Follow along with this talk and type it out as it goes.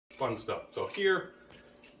fun stuff. So here,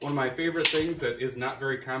 one of my favorite things that is not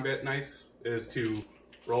very combat nice is to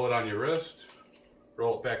roll it on your wrist,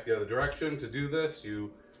 roll it back the other direction. To do this,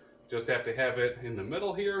 you just have to have it in the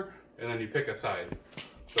middle here, and then you pick a side.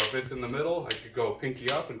 So if it's in the middle, I could go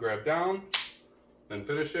pinky up and grab down, then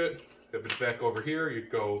finish it. If it's back over here,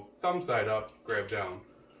 you'd go thumb side up, grab down.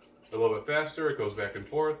 A little bit faster, it goes back and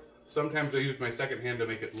forth. Sometimes I use my second hand to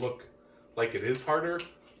make it look like it is harder.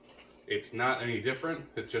 It's not any different,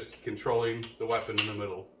 it's just controlling the weapon in the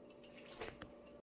middle.